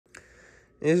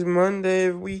It's Monday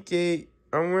of week 8.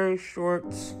 I'm wearing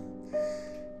shorts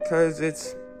because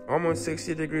it's almost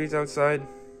 60 degrees outside.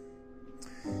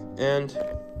 And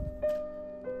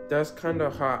that's kind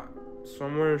of hot. So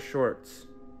I'm wearing shorts.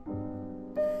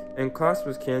 And class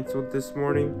was canceled this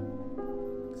morning.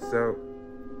 So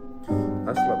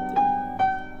I slept in.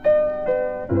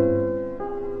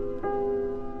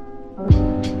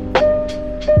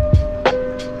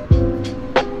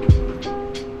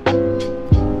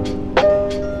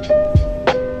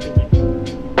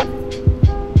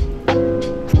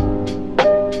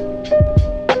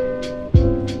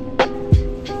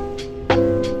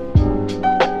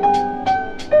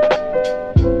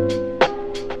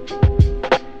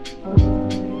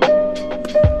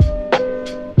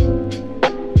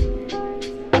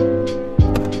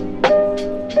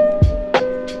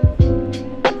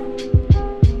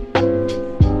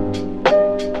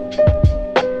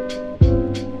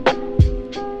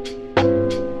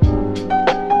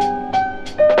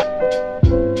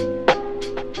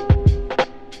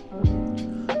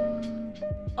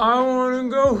 I wanna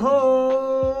go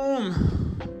home.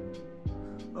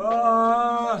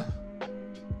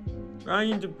 I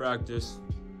need to practice.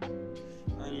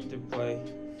 I need to play.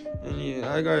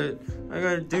 I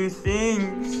gotta do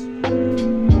things.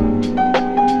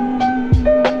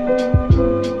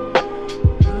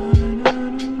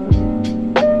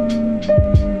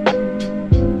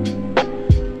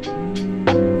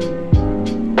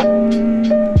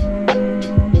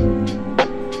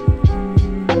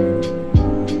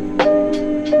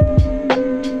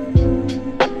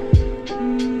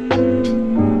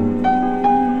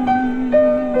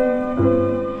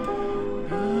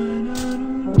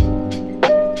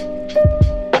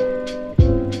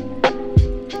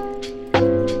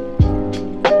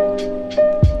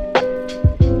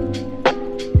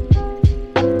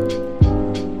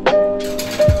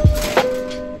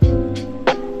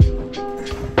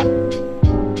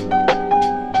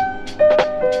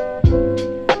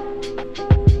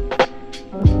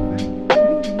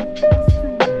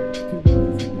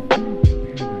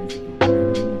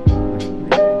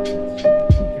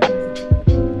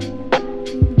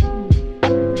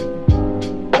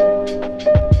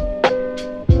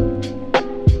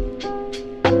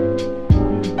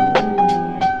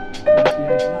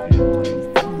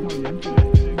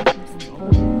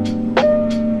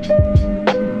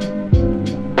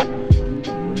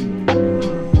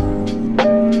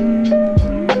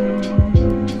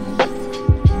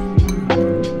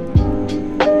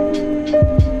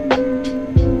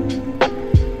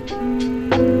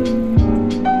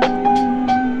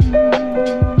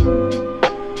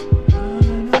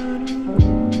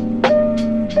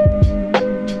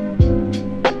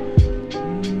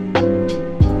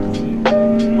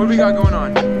 What do we got going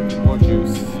on? More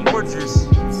juice. More juice.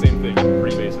 Same thing.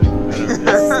 Pretty basic.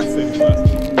 Same class.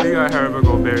 We got Haribo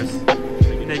Gold Bears.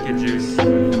 Naked juice.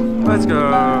 Let's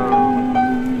go.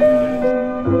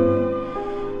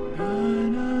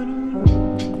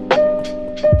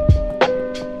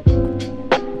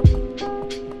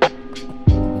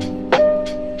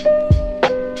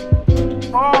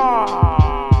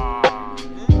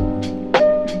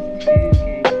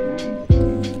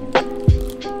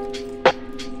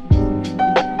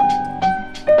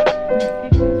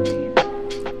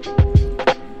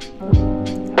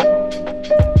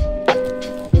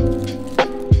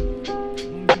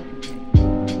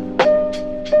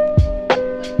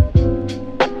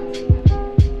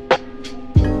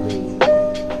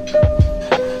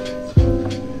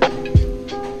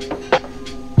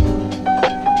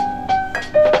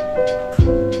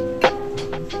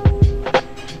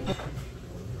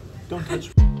 Don't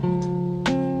touch.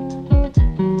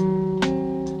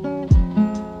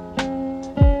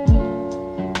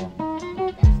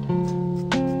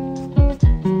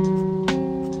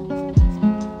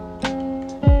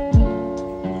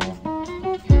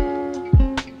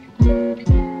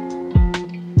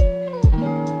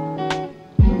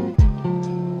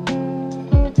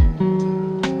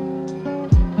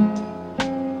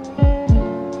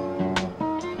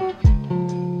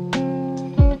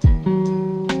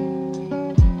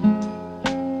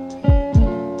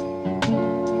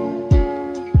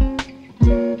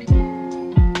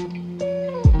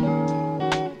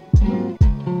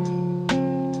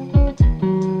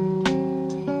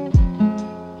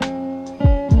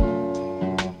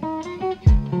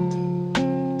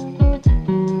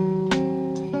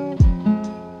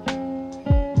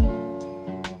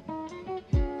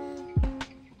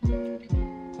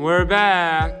 We're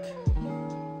back.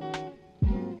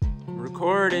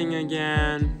 Recording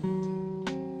again.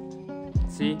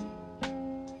 See?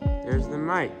 There's the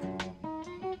mic.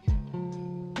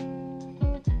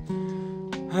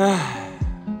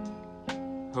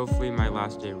 Hopefully my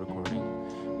last day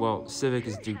recording. Well, Civic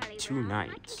is due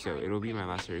tonight, so it'll be my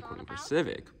last day recording for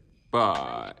Civic.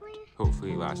 But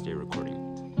hopefully last day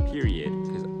recording, period,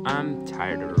 because I'm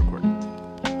tired of recording.